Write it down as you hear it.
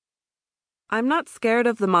I'm not scared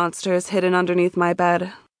of the monsters hidden underneath my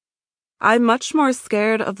bed. I'm much more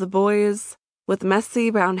scared of the boys with messy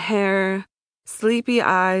brown hair, sleepy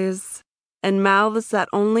eyes, and mouths that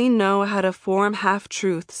only know how to form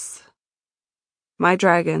half-truths. My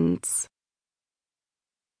dragons.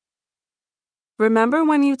 Remember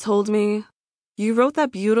when you told me you wrote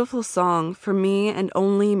that beautiful song for me and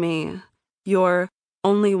only me, your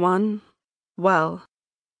only one? Well,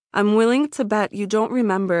 I'm willing to bet you don't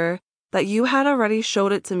remember that you had already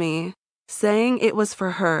showed it to me, saying it was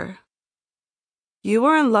for her. You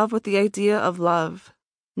were in love with the idea of love,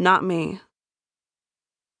 not me.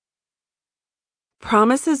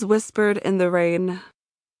 Promises whispered in the rain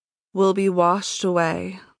will be washed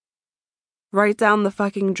away. Right down the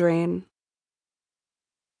fucking drain.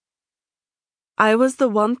 I was the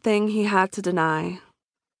one thing he had to deny.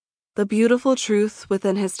 The beautiful truth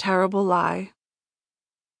within his terrible lie.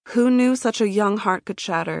 Who knew such a young heart could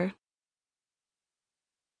shatter?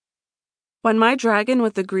 When my dragon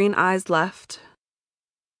with the green eyes left,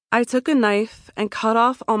 I took a knife and cut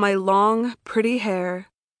off all my long, pretty hair,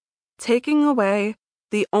 taking away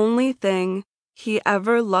the only thing he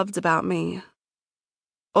ever loved about me.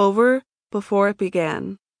 Over before it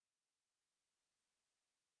began.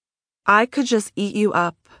 I could just eat you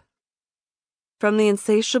up. From the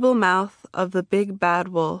insatiable mouth of the big bad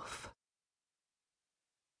wolf.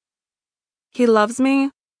 He loves me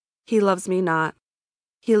not.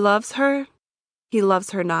 He loves her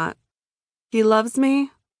not. He loves me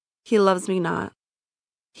not.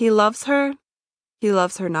 He loves her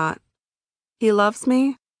not. He loves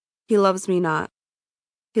me not.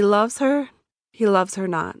 He loves her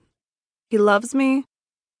not. He loves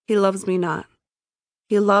me not.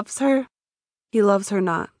 He loves her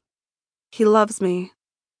not.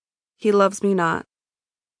 He loves me not.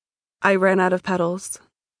 I ran out of petals.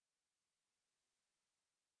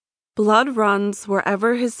 Blood runs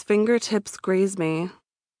wherever his fingertips graze me.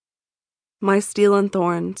 My steel and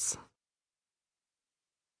thorns.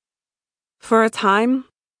 For a time,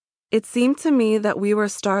 it seemed to me that we were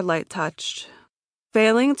starlight touched,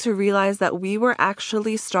 failing to realize that we were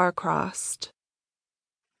actually star-crossed.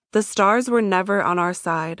 The stars were never on our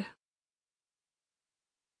side.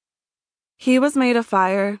 He was made of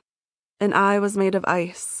fire, and I was made of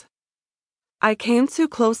ice. I came too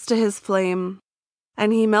close to his flame,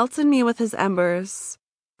 and he melted me with his embers,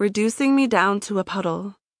 reducing me down to a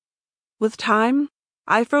puddle. With time,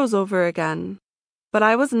 I froze over again, but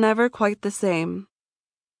I was never quite the same.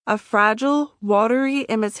 A fragile, watery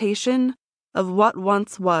imitation of what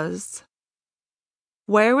once was.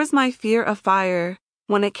 Where was my fear of fire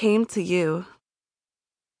when it came to you?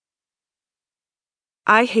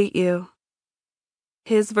 I hate you.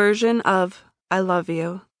 His version of I love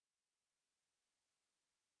you.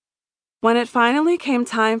 When it finally came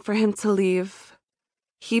time for him to leave,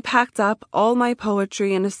 he packed up all my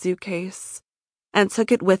poetry in a suitcase and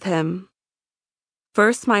took it with him.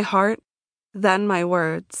 First my heart, then my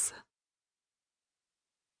words.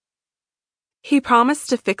 He promised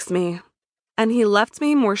to fix me, and he left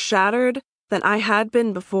me more shattered than I had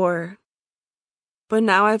been before. But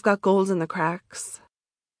now I've got gold in the cracks.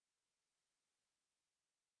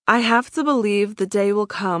 I have to believe the day will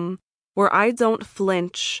come where I don't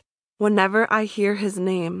flinch whenever I hear his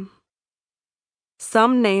name.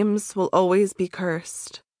 Some names will always be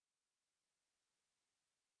cursed.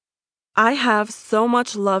 I have so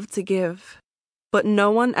much love to give, but no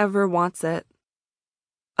one ever wants it.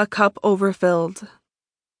 A cup overfilled.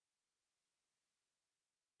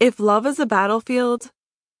 If love is a battlefield,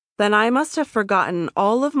 then I must have forgotten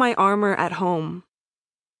all of my armor at home.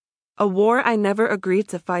 A war I never agreed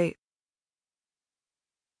to fight.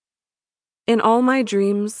 In all my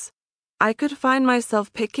dreams, I could find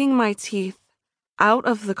myself picking my teeth out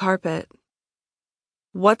of the carpet.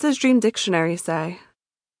 What does Dream Dictionary say?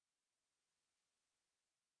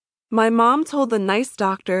 My mom told the nice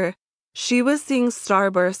doctor she was seeing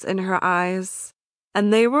starbursts in her eyes,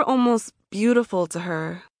 and they were almost beautiful to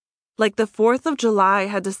her, like the 4th of July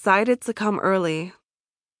had decided to come early.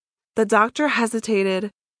 The doctor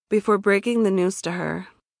hesitated before breaking the news to her.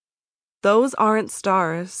 Those aren't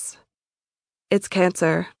stars. It's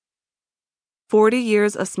cancer. 40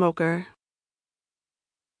 years a smoker.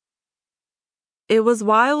 It was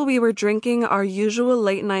while we were drinking our usual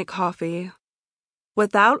late-night coffee.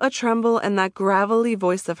 Without a tremble in that gravelly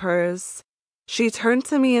voice of hers, she turned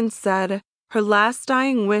to me and said her last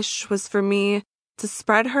dying wish was for me to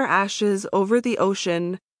spread her ashes over the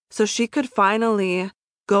ocean so she could finally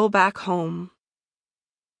go back home.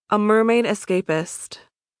 A mermaid escapist.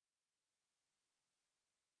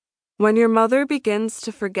 When your mother begins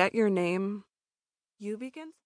to forget your name, you begin